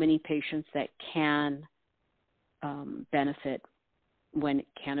so many patients that can benefit when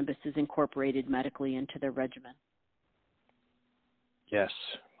cannabis is incorporated medically into their regimen. Yes.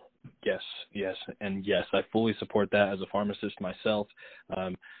 And yes, I fully support that as a pharmacist myself.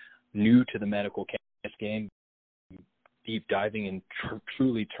 New to the medical cannabis game, deep diving and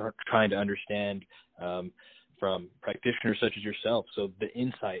truly trying to understand from practitioners such as yourself. So the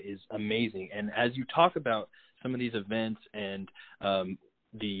insight is amazing. And as you talk about some of these events and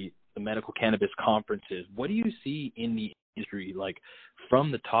the medical cannabis conferences, what do you see in the industry, like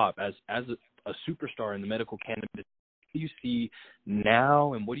from the top as a superstar in the medical cannabis? What do you see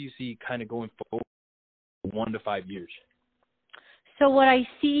now, and what do you see kind of going forward 1 to 5 years? So what I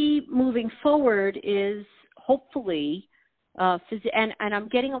see moving forward is hopefully, and I'm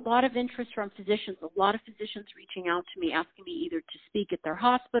getting a lot of interest from physicians, a lot of physicians reaching out to me, asking me either to speak at their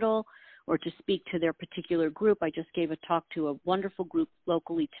hospital or to speak to their particular group. I just gave a talk to a wonderful group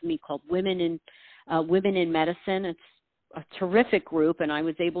locally to me called Women in Medicine. It's a terrific group, and I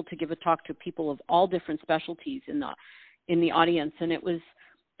was able to give a talk to people of all different specialties in the audience, and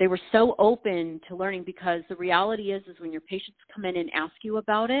they were so open to learning, because the reality is when your patients come in and ask you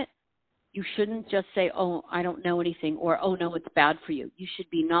about it, you shouldn't just say, oh, I don't know anything, or, oh, no, it's bad for you. You should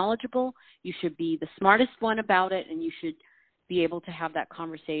be knowledgeable. You should be the smartest one about it, and you should be able to have that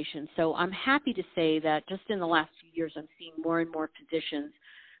conversation. So I'm happy to say that just in the last few years, I'm seeing more and more physicians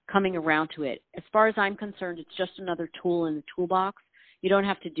coming around to it. As far as I'm concerned, it's just another tool in the toolbox. You don't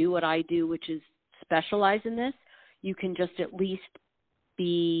have to do what I do, which is specialize in this. You can just at least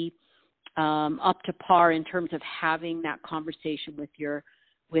be up to par in terms of having that conversation with your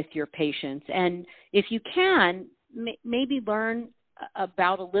patients. And if you can, maybe learn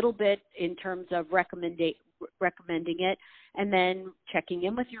about a little bit in terms of recommending it, and then checking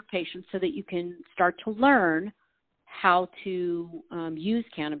in with your patients so that you can start to learn how to use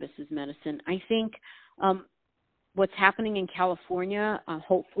cannabis as medicine. I think what's happening in California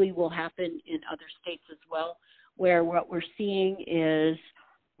hopefully will happen in other states as well, where what we're seeing is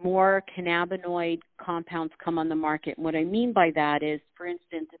more cannabinoid compounds come on the market. And what I mean by that is, for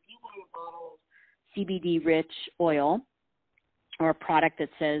instance, if you buy a bottle of CBD-rich oil, or a product that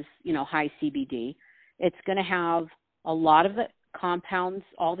says, high CBD, it's going to have a lot of the compounds,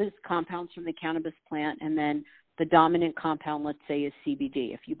 all these compounds from the cannabis plant, and then the dominant compound, let's say, is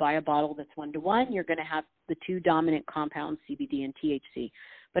CBD. If you buy a bottle that's 1-to-1, you're going to have the two dominant compounds, CBD and THC.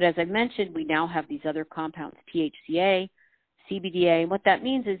 But as I mentioned, we now have these other compounds, THCA, CBDA. And what that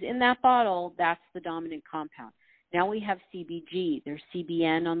means is in that bottle, that's the dominant compound. Now we have CBG. There's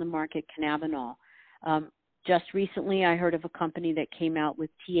CBN on the market, cannabinol. Just recently, I heard of a company that came out with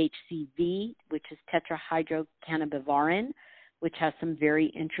THCV, which is tetrahydrocannabivarin, which has some very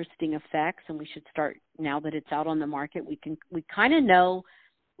interesting effects. And we should start, now that it's out on the market, we kind of know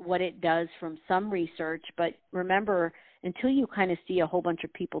what it does from some research. But remember, until you kind of see a whole bunch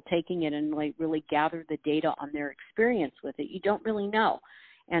of people taking it and really gather the data on their experience with it, you don't really know.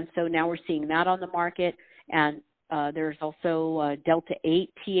 And so now we're seeing that on the market. And there's also Delta-8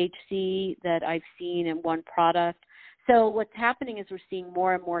 THC that I've seen in one product. So what's happening is we're seeing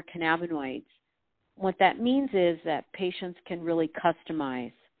more and more cannabinoids. What that means is that patients can really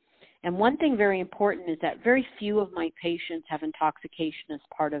customize. And one thing very important is that very few of my patients have intoxication as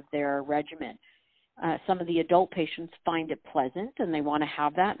part of their regimen. Some of the adult patients find it pleasant and they want to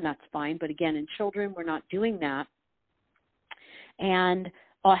have that, and that's fine. But again, in children, we're not doing that. And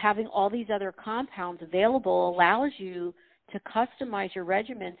having all these other compounds available allows you to customize your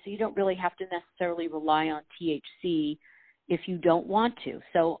regimen so you don't really have to necessarily rely on THC if you don't want to.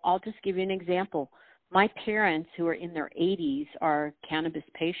 So I'll just give you an example. My parents, who are in their 80s, are cannabis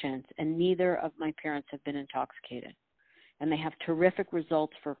patients, and neither of my parents have been intoxicated. And they have terrific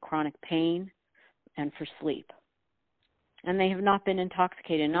results for chronic pain and for sleep. And they have not been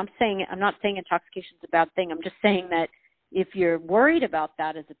intoxicated. And I'm not saying intoxication is a bad thing. I'm just saying that if you're worried about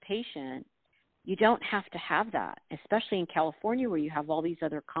that as a patient, you don't have to have that, especially in California where you have all these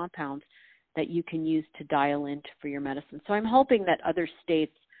other compounds that you can use to dial in for your medicine. So I'm hoping that other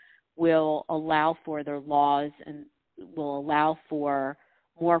states will allow for their laws and will allow for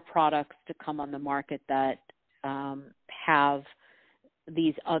more products to come on the market that have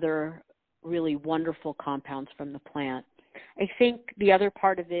these other really wonderful compounds from the plant. I think the other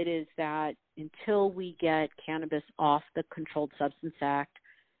part of it is that until we get cannabis off the Controlled Substance Act,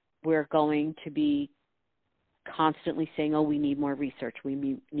 we're going to be constantly saying, oh, we need more research,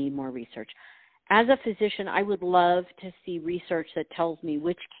 we need more research. As a physician, I would love to see research that tells me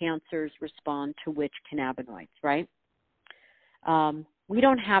which cancers respond to which cannabinoids, right? We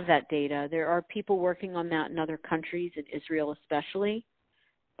don't have that data. There are people working on that in other countries, in Israel especially.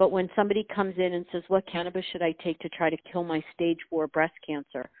 But when somebody comes in and says, what cannabis should I take to try to kill my stage 4 breast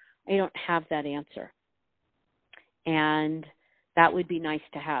cancer? I don't have that answer. And that would be nice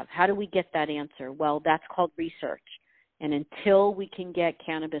to have. How do we get that answer? Well, that's called research. And until we can get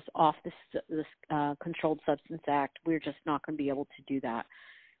cannabis off this Controlled Substance Act, we're just not going to be able to do that.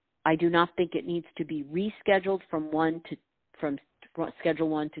 I do not think it needs to be rescheduled from Schedule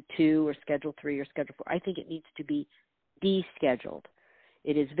 1 to 2 or Schedule 3 or Schedule 4. I think it needs to be descheduled.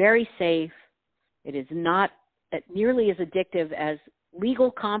 It is very safe. It is not nearly as addictive as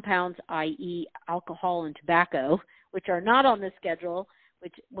legal compounds, i.e. alcohol and tobacco, which are not on the schedule,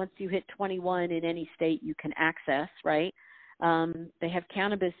 which once you hit 21 in any state you can access, right? They have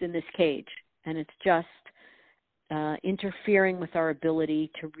cannabis in this cage, and it's just interfering with our ability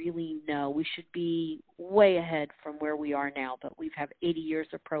to really know. We should be way ahead from where we are now, but we've had 80 years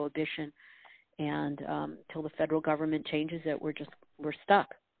of prohibition, and until the federal government changes it, we're stuck.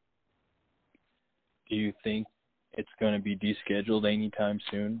 Do you think it's going to be descheduled anytime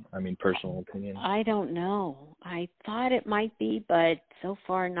soon? I mean, personal opinion. I don't know. I thought it might be, but so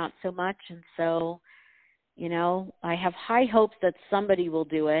far not so much. And so, I have high hopes that somebody will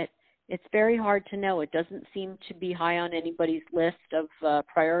do it. It's very hard to know. It doesn't seem to be high on anybody's list of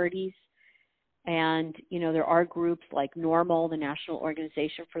priorities. And, there are groups like NORML, the National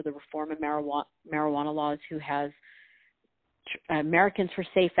Organization for the Reform of Marijuana Laws, who has Americans for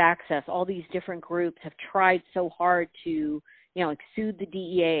Safe Access. All these different groups have tried so hard to, sued the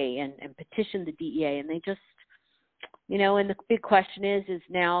DEA and petitioned the DEA. And they just, and the big question is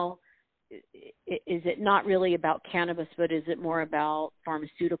now, is it not really about cannabis, but is it more about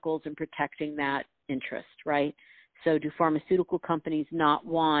pharmaceuticals and protecting that interest, right? So do pharmaceutical companies not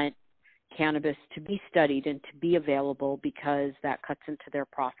want cannabis to be studied and to be available because that cuts into their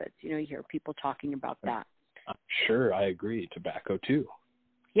profits? You hear people talking about that. Sure, I agree. Tobacco too.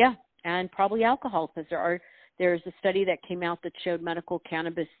 Yeah, and probably alcohol, because there's a study that came out that showed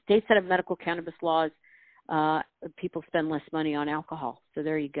states that have medical cannabis laws, people spend less money on alcohol. So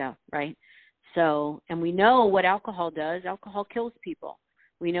there you go, right? So, and we know what alcohol does. Alcohol kills people.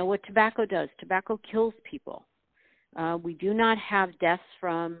 We know what tobacco does. Tobacco kills people. We do not have deaths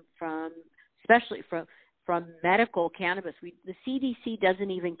especially from medical cannabis. The CDC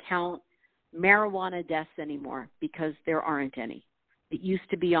doesn't even count marijuana deaths anymore because there aren't any. It used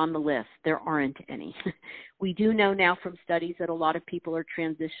to be on the list. There aren't any. We do know now from studies that a lot of people are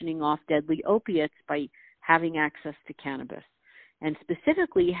transitioning off deadly opiates by having access to cannabis, and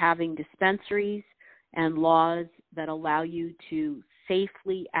specifically having dispensaries and laws that allow you to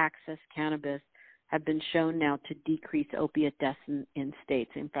safely access cannabis have been shown now to decrease opiate deaths in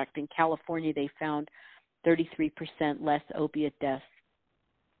states. In fact, in California, they found 33% less opiate deaths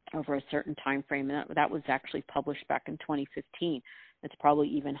over a certain time frame. And that was actually published back in 2015. It's probably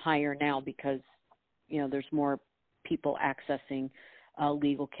even higher now because, there's more people accessing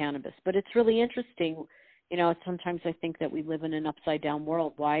legal cannabis. But it's really interesting. Sometimes I think that we live in an upside down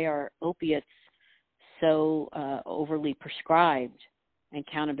world. Why are opiates so overly prescribed, and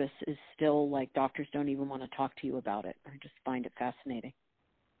cannabis is still like doctors don't even want to talk to you about it? I just find it fascinating.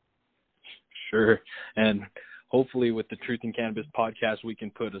 Sure. And hopefully with the Truth in Cannabis podcast, we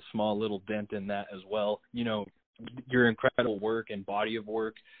can put a small little dent in that as well. Your incredible work and body of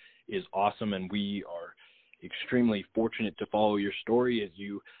work is awesome, and we are extremely fortunate to follow your story as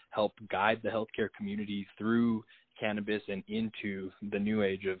you help guide the healthcare community through cannabis and into the new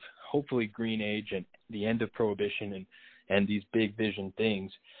age of hopefully green age and the end of prohibition and these big vision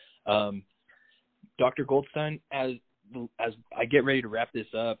things. Dr. Goldstein, as I get ready to wrap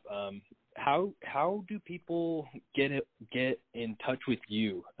this up, how do people get in touch with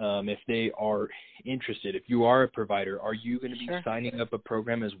you if they are interested? If you are a provider, are you going to be signing up a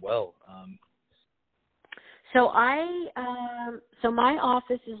program as well? So my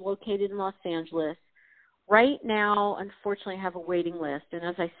office is located in Los Angeles. Right now, unfortunately, I have a waiting list. And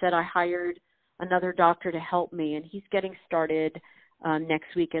as I said, I hired another doctor to help me, and he's getting started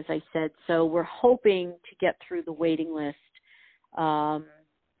next week, as I said. So we're hoping to get through the waiting list.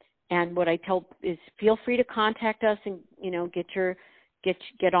 And what I tell is feel free to contact us and,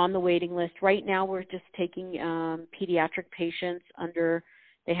 get on the waiting list. Right now, we're just taking pediatric patients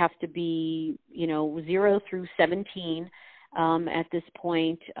they have to be, 0 through 17 at this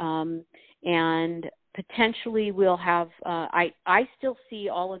point. And potentially we'll have, I still see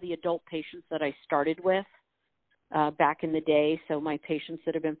all of the adult patients that I started with back in the day. So my patients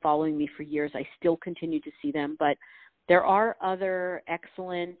that have been following me for years, I still continue to see them. But there are other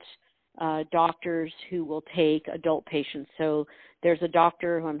excellent doctors who will take adult patients. So there's a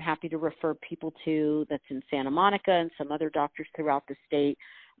doctor who I'm happy to refer people to that's in Santa Monica, and some other doctors throughout the state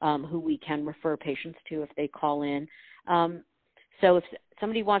who we can refer patients to if they call in. So if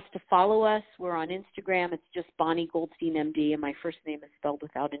somebody wants to follow us, we're on Instagram. It's just Bonnie Goldstein, MD, and my first name is spelled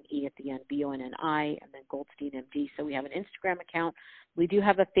without an E at the end, Bonni, and then Goldstein, MD. So we have an Instagram account. We do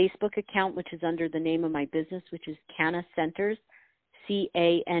have a Facebook account, which is under the name of my business, which is Canna Centers,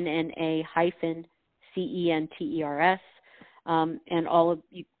 CANNA-CENTERS. And all of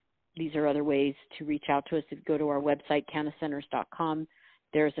you, these are other ways to reach out to us. If you go to our website, cannacenters.com,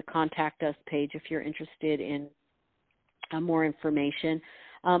 there's a contact us page if you're interested in more information.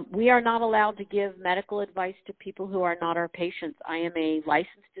 We are not allowed to give medical advice to people who are not our patients. I am a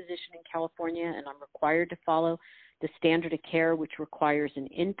licensed physician in California, and I'm required to follow the standard of care, which requires an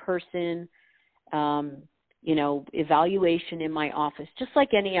in-person, evaluation in my office, just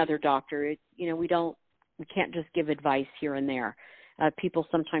like any other doctor. We can't just give advice here and there. People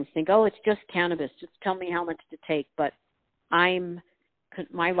sometimes think, oh, it's just cannabis. Just tell me how much to take. But my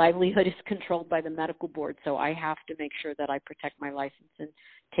livelihood is controlled by the medical board, so I have to make sure that I protect my license and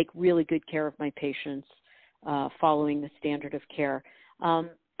take really good care of my patients following the standard of care.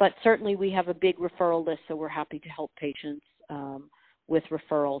 But certainly we have a big referral list, so we're happy to help patients with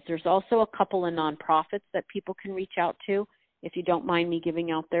referrals. There's also a couple of nonprofits that people can reach out to, if you don't mind me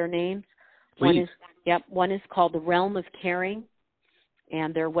giving out their names. Please. One is called The Realm of Caring,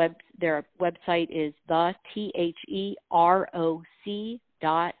 and their website is thetheroc.us.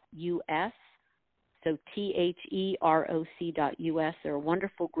 So theroc.us. They're a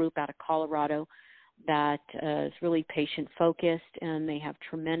wonderful group out of Colorado that is really patient focused, and they have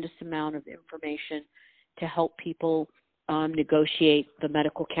tremendous amount of information to help people negotiate the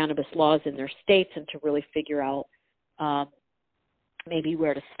medical cannabis laws in their states and to really figure out maybe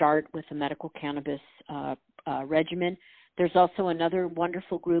where to start with a medical cannabis regimen. There's also another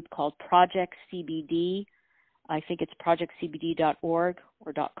wonderful group called Project CBD. I think it's projectcbd.org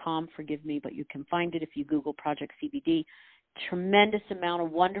or .com, forgive me, but you can find it if you Google Project CBD. Tremendous amount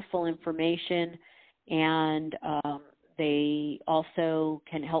of wonderful information, and they also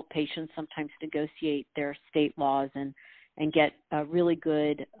can help patients sometimes negotiate their state laws and get a really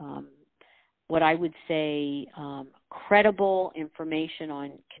good, what I would say, credible information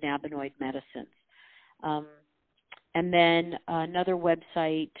on cannabinoid medicines. And then another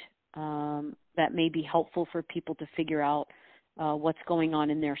website that may be helpful for people to figure out what's going on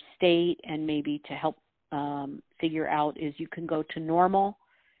in their state and maybe to help figure out is you can go to NORML,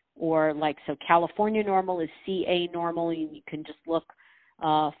 or so California NORML is CA NORML. You can just look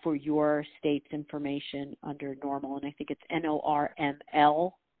for your state's information under NORML, and I think it's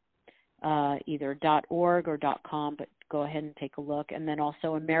NORML, either .org or .com, but go ahead and take a look. And then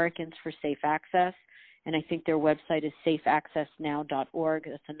also Americans for Safe Access, and I think their website is safeaccessnow.org.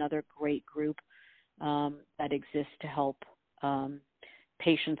 That's another great group that exists to help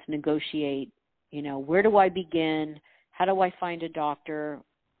patients negotiate, where do I begin? How do I find a doctor?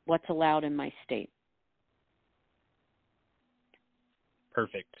 What's allowed in my state?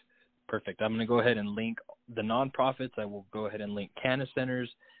 Perfect. I'm going to go ahead and link the nonprofits. I will go ahead and link Canna Centers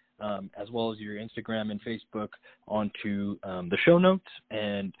as well as your Instagram and Facebook onto the show notes.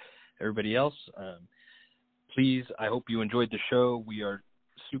 And everybody else, please, I hope you enjoyed the show. We are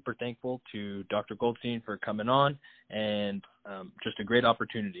super thankful to Dr. Goldstein for coming on, and just a great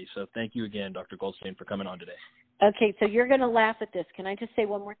opportunity. So thank you again, Dr. Goldstein, for coming on today. Okay, so you're going to laugh at this. Can I just say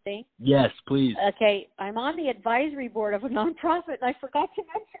one more thing? Yes, please. Okay, I'm on the advisory board of a nonprofit, and I forgot to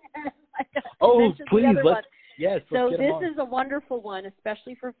mention it. Please, let's so get this on. is a wonderful one,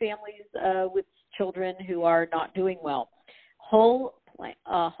 especially for families with children who are not doing well. Whole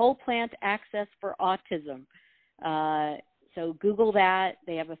Plant Access for Autism. So Google that.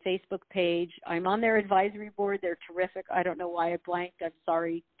 They have a Facebook page. I'm on their advisory board. They're terrific. I don't know why I blanked. I'm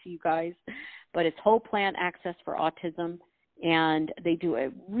sorry to you guys. But it's Whole Plant Access for Autism. And they do a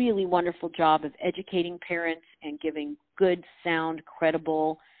really wonderful job of educating parents and giving good, sound,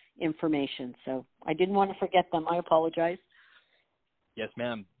 credible information. So I didn't want to forget them. I apologize. Yes,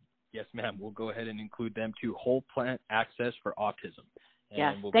 ma'am. Yes, ma'am. We'll go ahead and include them too. Whole Plant Access for Autism. And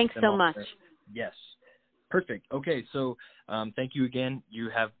yes, we'll thanks so much. Yes. Perfect. Okay, so thank you again. You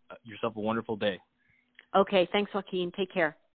have yourself a wonderful day. Okay, thanks, Joaquin. Take care.